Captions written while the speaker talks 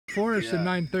Forest at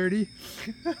 9:30.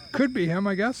 Could be him,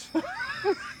 I guess.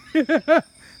 The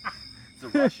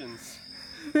Russians.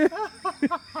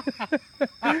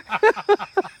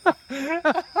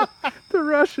 The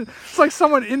Russian. It's like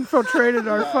someone infiltrated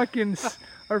our fucking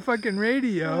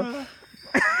radio.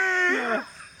 Yeah.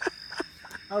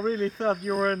 I really thought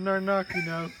you were in Narnak, you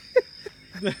know.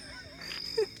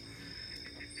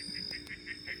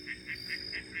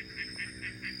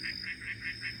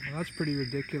 Well, that's pretty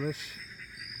ridiculous.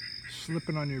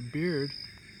 Slipping on your beard.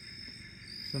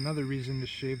 It's another reason to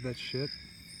shave that shit.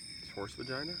 It's horse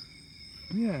vagina?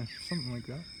 Yeah, something like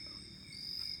that.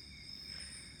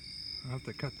 I'll have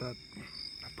to cut that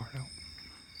part out.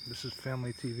 This is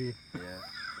family TV. Yeah.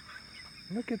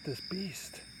 Look at this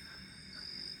beast.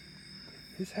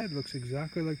 His head looks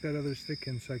exactly like that other stick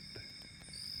insect.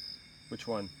 Which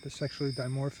one? The sexually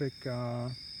dimorphic,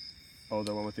 Oh,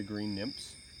 the one with the green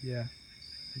nymphs? yeah.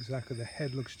 Exactly, the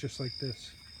head looks just like this.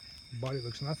 The body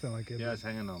looks nothing like it. Yeah, it's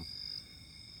hanging on.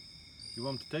 You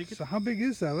want to take it? So how big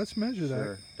is that? Let's measure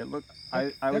Sure. that. It looked.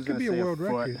 That was could gonna be a say world foot.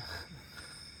 record.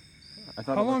 I thought.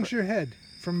 How it looked long's your head?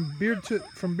 From beard to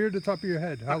top of your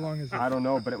head, how long is it? I don't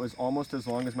know, but it was almost as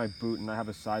long as my boot, and I have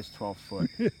a size 12 foot.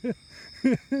 He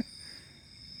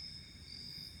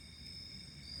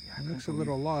looks a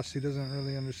little lost. He doesn't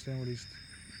really understand what he's...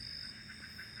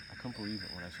 I couldn't believe it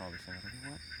when I saw this thing. I was like,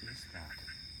 what is that?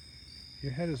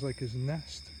 Your head is like his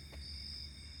nest.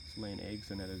 He's laying eggs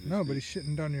in it as we No, speak. but he's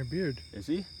shitting down your beard. Is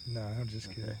he? No, I'm just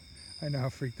kidding. Okay. I know how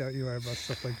freaked out you are about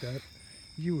stuff like that.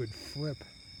 You would flip.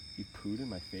 He pooed in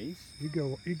my face? You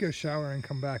go shower and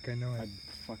come back, I know it. I'd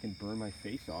fucking burn my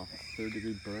face off. 3rd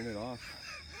degree burn it off.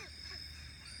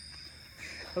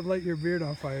 I'd light your beard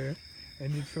on fire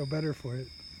and you'd feel better for it.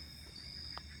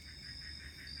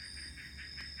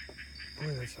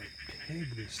 Boy, that's a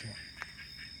pig, this thing.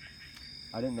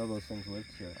 I didn't know those things lived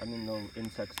here. I didn't know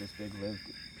insects this big lived,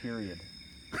 period.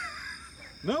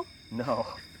 No? No.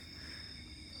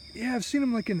 Yeah, I've seen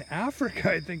them like in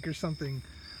Africa, I think, or something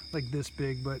like this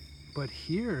big, but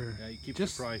here... Yeah, you keep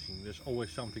just... surprising. There's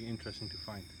always something interesting to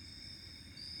find.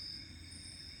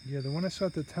 Yeah, the one I saw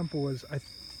at the temple was, I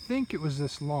think it was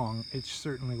this long. It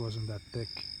certainly wasn't that thick,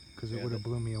 because it would have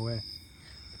blew me away.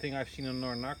 The thing I've seen on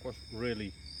Narnak was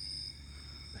really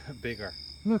bigger.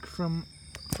 Look, from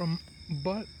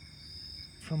butt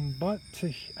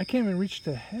to... I can't even reach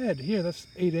the head. Here, that's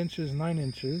 8 inches, 9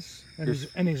 inches.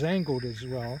 And he's angled as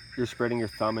well. You're spreading your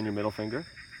thumb and your middle finger?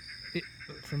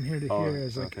 From here to here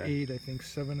is like okay. 8, I think,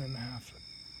 7.5.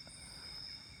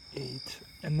 8.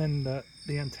 And then the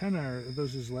antenna, are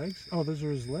those his legs? Oh, those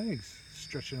are his legs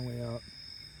stretching way out.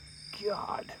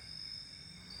 God.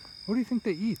 What do you think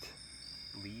they eat?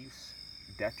 Leaves.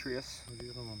 Detritus. What do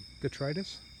you know?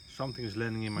 Detritus? Something is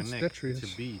landing in my What's neck. detritus?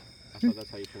 It's a bee. I thought that's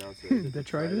how you pronounce it. Is it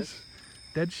Detritus?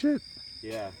 Dead shit?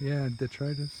 Yeah. Yeah,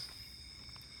 detritus.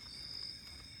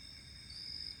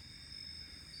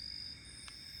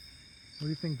 What do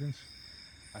you think, Vince?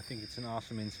 I think it's an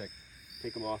awesome insect.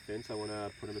 Take them off, Vince. I want to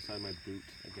put them beside my boot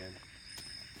again.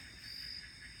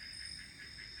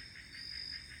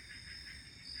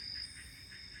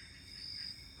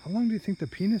 How long do you think the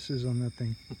penis is on that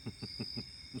thing?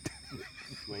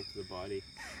 Length of the body.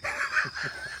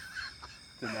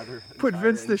 It's another Put entire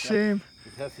Vince to insect. shame.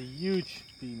 It has a huge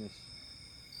penis.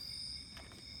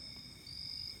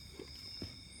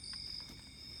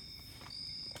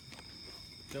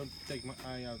 Don't take my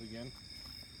eye out again.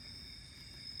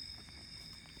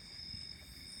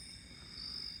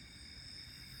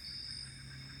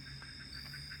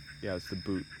 Yeah, it's the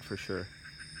boot for sure.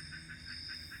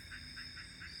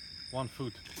 1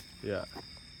 foot. Yeah.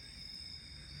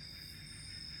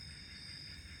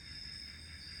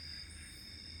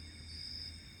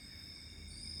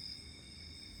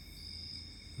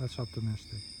 That's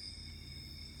optimistic.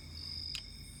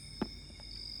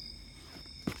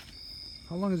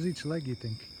 How long is each leg, you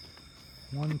think?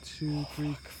 1, 2,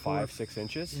 3, 4. 5, 6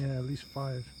 inches? Yeah, at least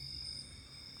 5.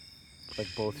 Like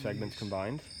both segments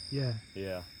combined? Yeah.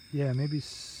 Yeah. Yeah, maybe.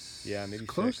 Yeah, maybe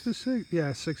close 6. to 6.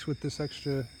 Yeah, 6 with this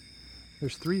extra.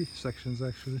 There's 3 sections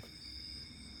actually.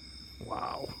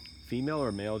 Wow. Female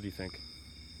or male, do you think?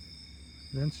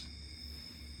 Vince?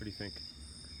 What do you think?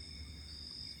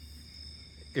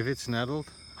 If it's nettled,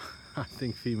 I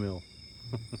think female.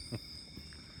 I'm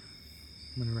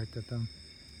gonna write that down.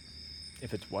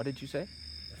 If it's what did you say?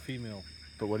 Female.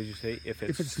 But what did you say? If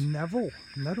If it's nettle.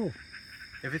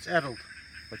 If it's adult.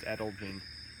 What's adult mean?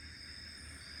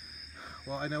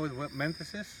 Well, I know what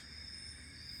mantis is.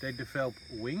 They develop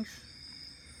wings.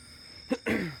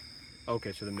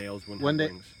 Okay, so the males wouldn't When have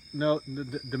they- wings. No,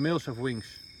 the males have wings.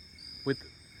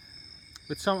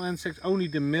 With some insects, only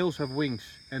the males have wings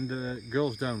and the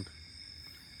girls don't.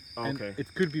 And Okay. it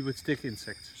could be with stick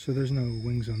insects. So there's no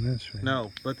wings on this, right?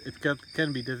 No, but it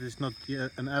can be that it's not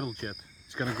yet an adult yet.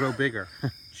 It's gonna grow bigger.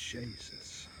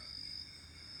 Jesus.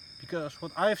 Because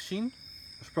what I've seen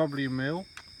was probably a male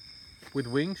with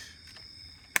wings.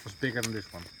 Was bigger than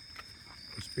this one.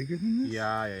 It's bigger than this?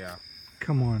 Yeah.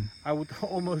 Come on. I would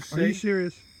almost Are you say.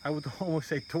 serious? I would almost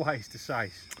say twice the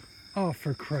size. Oh,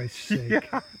 for Christ's sake.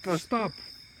 Yeah, it was. Stop.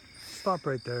 Stop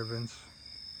right there, Vince.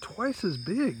 Twice as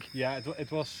big. Yeah,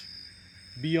 it was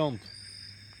beyond.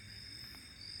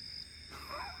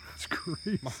 That's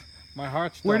crazy. My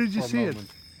heart stopped. Where did you for a see it?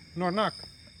 moment. Noordnak.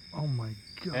 Oh my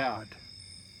God. Yeah.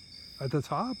 At the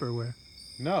top or where?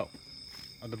 No,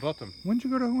 at the bottom. When did you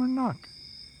go to Hornock?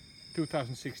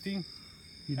 2016.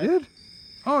 You did?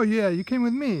 Oh yeah, you came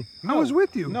with me. I No, was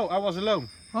with you. No, I was alone.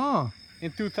 Oh.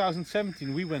 In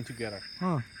 2017 we went together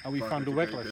Oh. and we found the wagglers.